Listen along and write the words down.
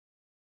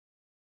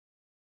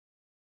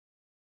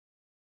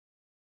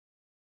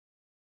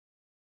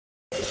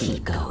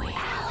Keep going,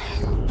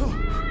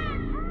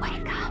 Alan.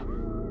 Wake up.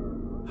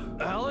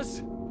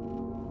 Alice?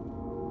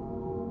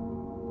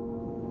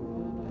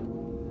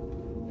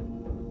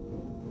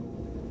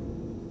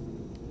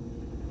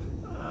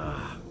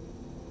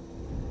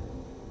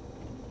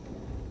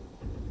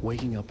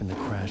 Waking up in the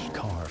crashed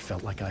car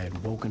felt like I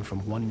had woken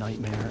from one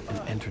nightmare and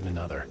entered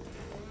another.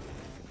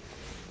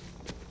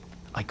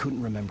 I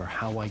couldn't remember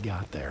how I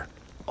got there.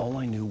 All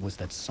I knew was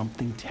that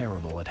something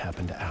terrible had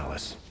happened to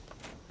Alice.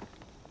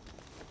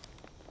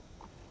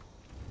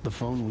 The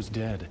phone was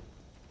dead.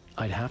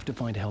 I'd have to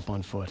find help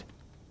on foot.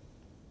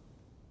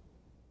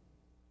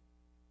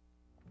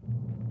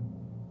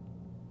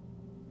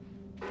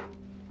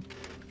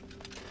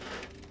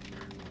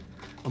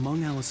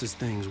 Among Alice's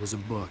things was a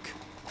book,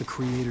 The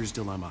Creator's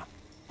Dilemma,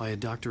 by a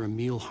Dr.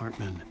 Emil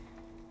Hartman.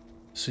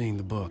 Seeing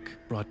the book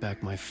brought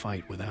back my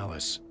fight with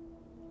Alice.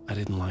 I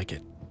didn't like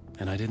it,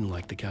 and I didn't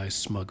like the guy's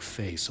smug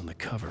face on the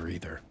cover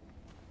either.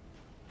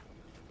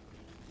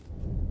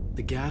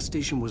 The gas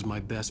station was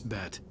my best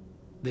bet.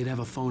 They'd have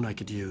a phone I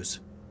could use.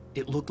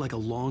 It looked like a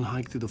long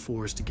hike through the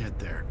forest to get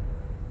there.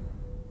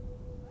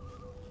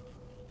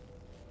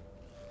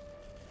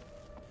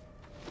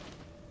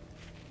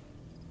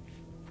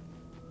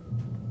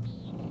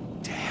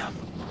 Damn.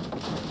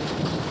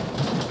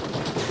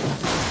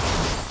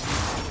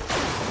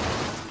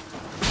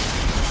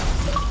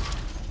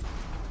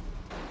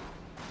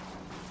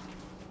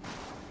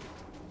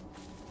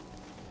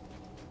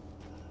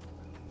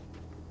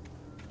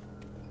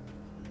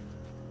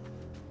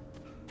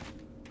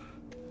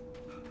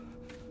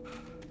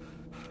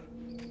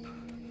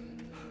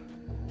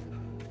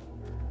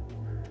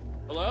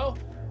 Hello?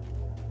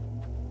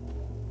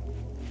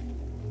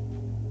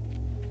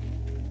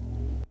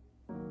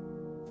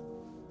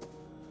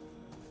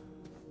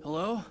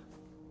 Hello?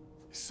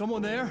 Is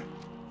someone there?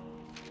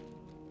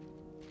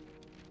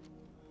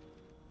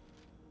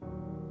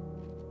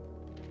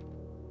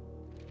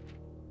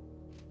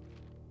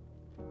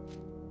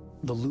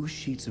 The loose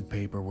sheets of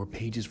paper were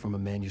pages from a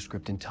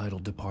manuscript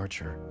entitled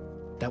Departure.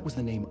 That was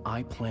the name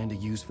I planned to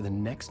use for the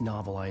next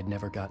novel I had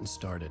never gotten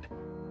started.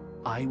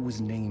 I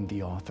was named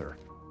the author.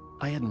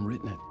 I hadn't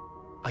written it.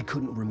 I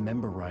couldn't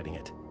remember writing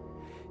it.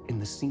 In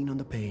the scene on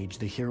the page,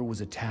 the hero was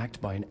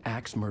attacked by an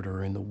axe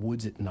murderer in the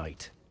woods at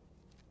night.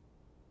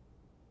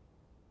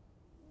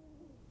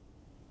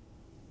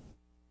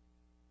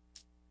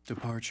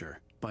 Departure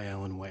by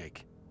Alan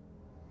Wake.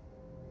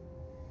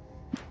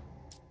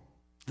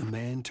 The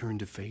man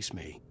turned to face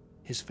me.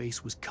 His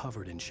face was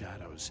covered in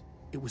shadows.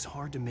 It was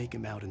hard to make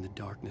him out in the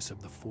darkness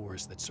of the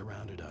forest that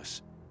surrounded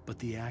us, but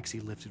the axe he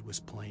lifted was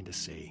plain to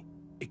see.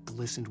 It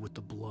glistened with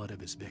the blood of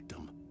his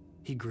victim.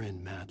 He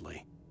grinned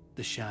madly.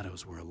 The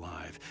shadows were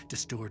alive,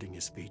 distorting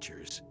his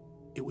features.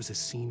 It was a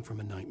scene from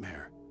a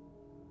nightmare,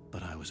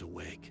 but I was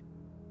awake.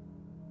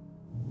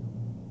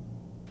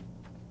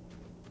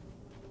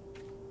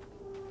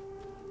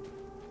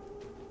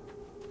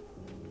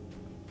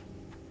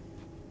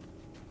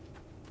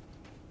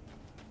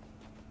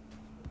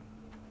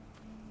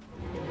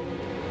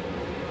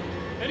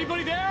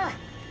 Anybody there?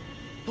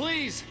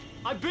 Please,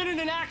 I've been in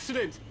an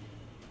accident.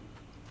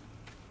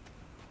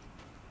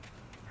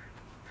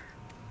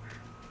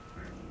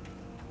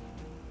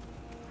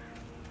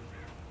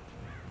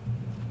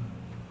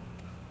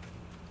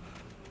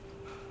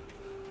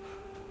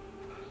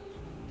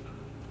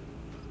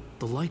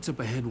 The lights up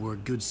ahead were a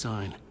good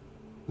sign.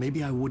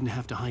 Maybe I wouldn't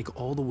have to hike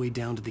all the way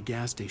down to the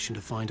gas station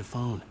to find a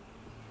phone.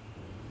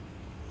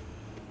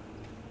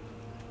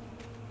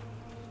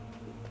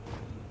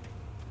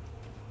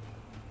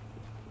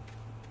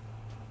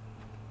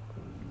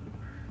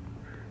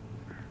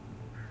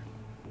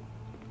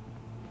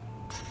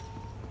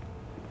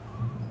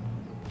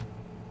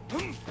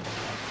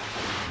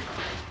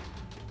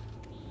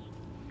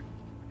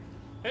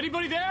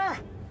 Anybody there?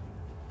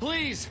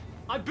 Please,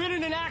 I've been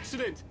in an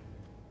accident.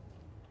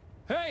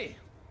 Hey!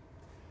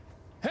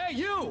 Hey,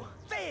 you!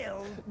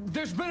 Phil!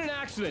 There's been an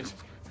accident.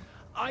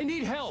 I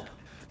need help.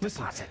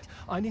 Listen,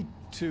 I need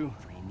to...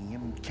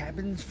 Premium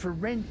cabins for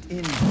rent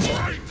in...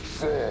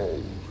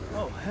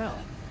 Oh, hell.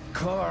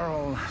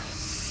 Carl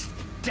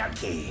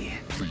Stuckey.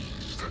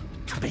 Pleased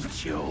To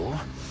meet you.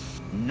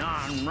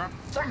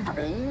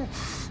 Non-refundable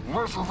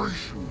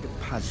reservation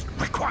deposit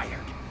required.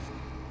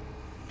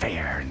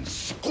 Fair and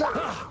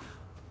square.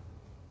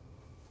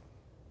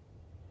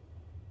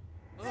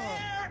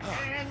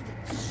 Fair and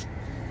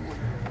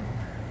square.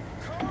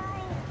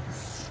 Carl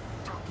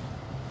Stuckey.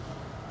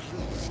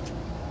 Pleased.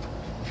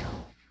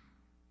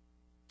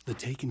 The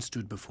Taken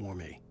stood before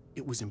me.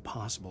 It was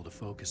impossible to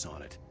focus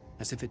on it,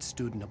 as if it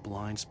stood in a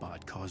blind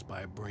spot caused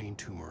by a brain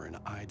tumor and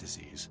eye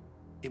disease.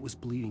 It was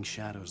bleeding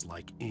shadows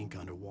like ink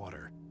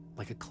underwater,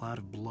 like a cloud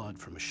of blood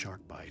from a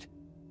shark bite.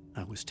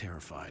 I was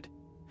terrified.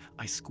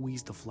 I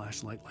squeezed the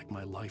flashlight like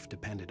my life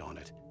depended on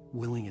it,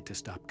 willing it to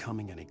stop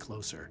coming any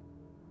closer.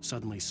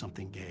 Suddenly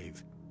something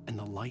gave, and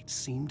the light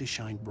seemed to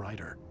shine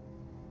brighter.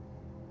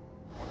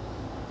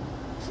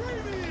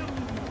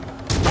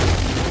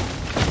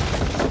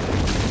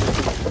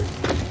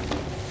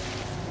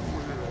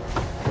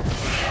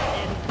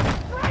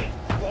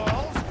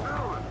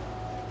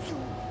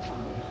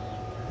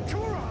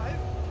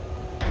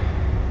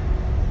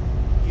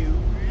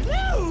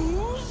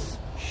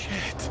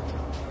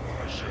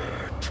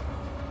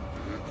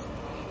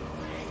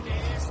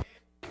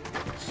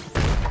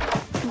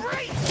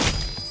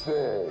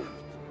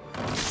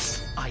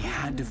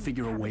 to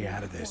figure a way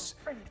out of this.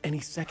 Any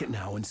second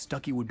now, and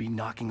Stucky would be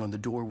knocking on the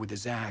door with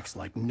his axe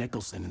like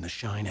Nicholson in The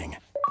Shining.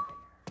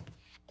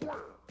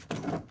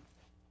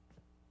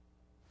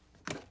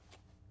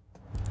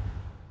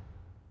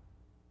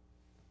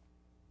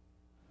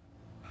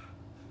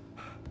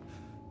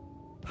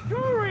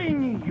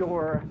 During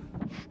your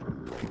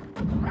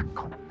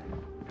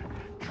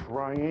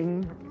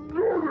trying,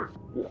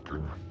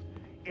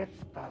 it's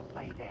the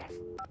latest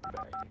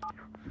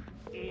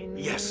thing.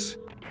 Yes.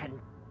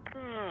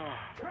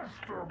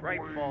 Bright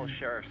Falls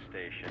Sheriff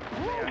Station.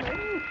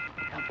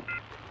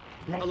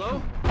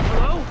 Hello?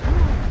 Hello?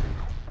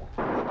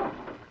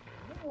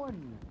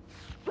 One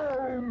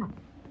stone.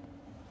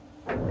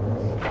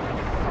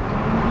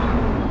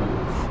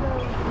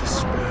 This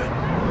is bad.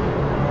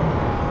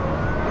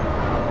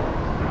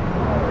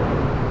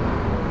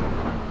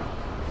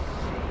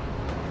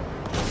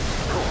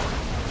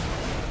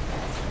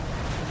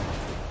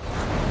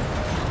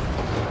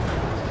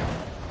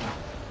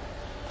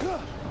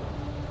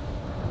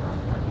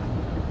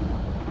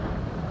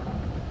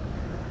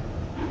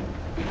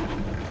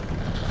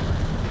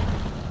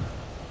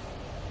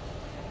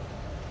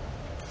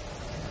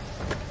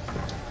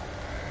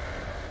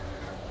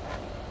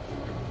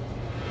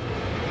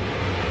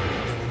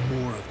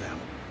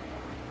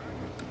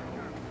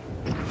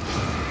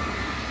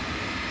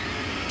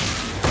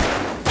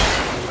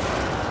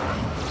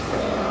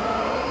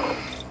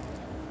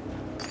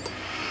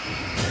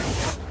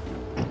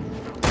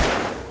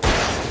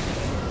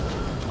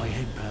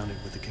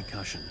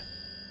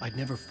 I'd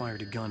never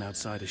fired a gun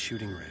outside a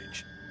shooting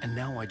range, and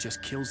now I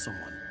just killed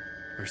someone.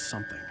 Or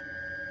something.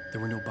 There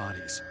were no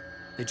bodies.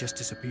 They just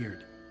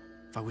disappeared.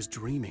 If I was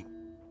dreaming,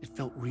 it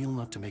felt real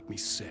enough to make me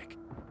sick.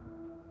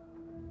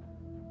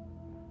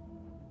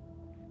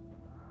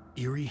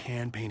 Eerie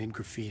hand-painted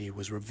graffiti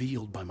was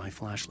revealed by my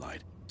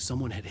flashlight.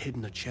 Someone had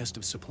hidden a chest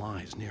of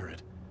supplies near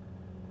it.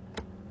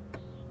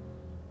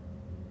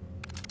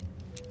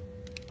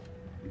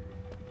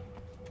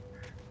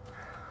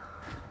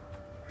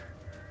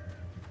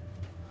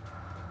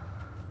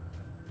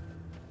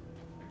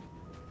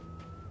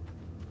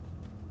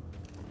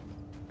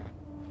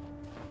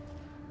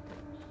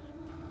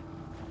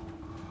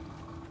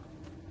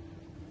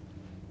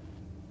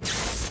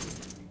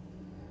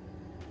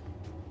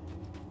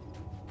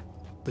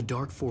 The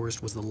dark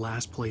forest was the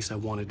last place I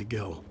wanted to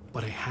go,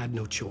 but I had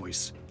no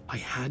choice. I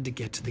had to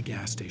get to the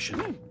gas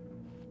station.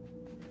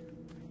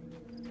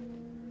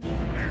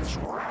 It's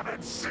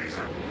rabbit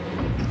season.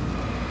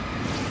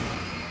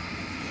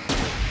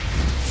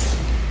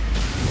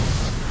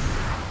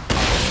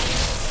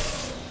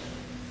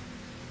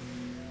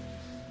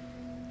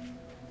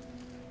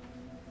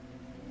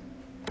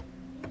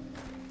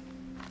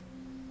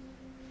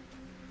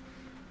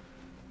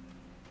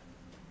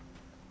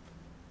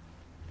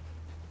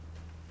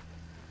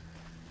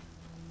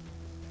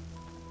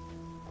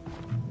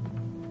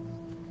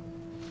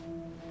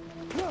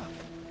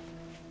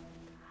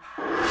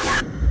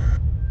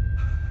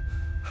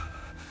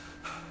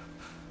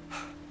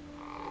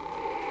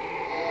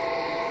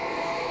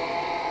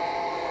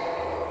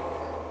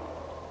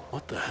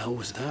 What the hell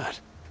was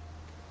that?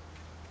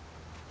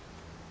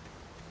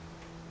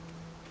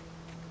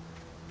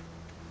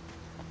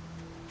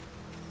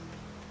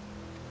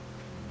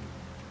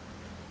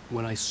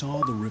 When I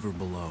saw the river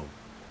below,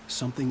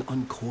 something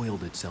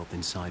uncoiled itself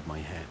inside my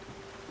head.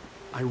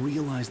 I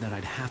realized that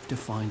I'd have to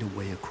find a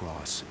way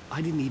across.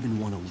 I didn't even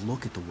want to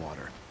look at the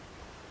water.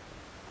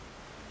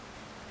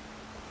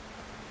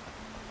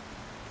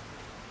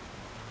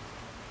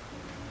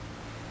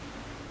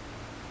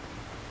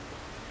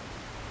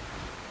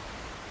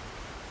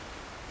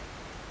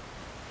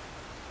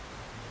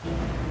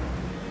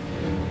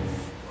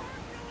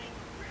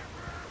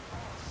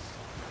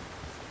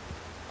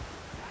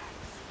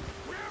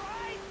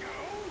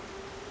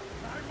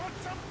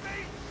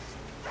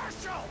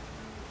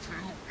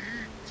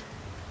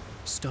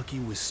 Stucky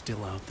was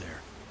still out there,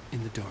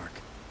 in the dark,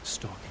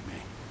 stalking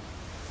me.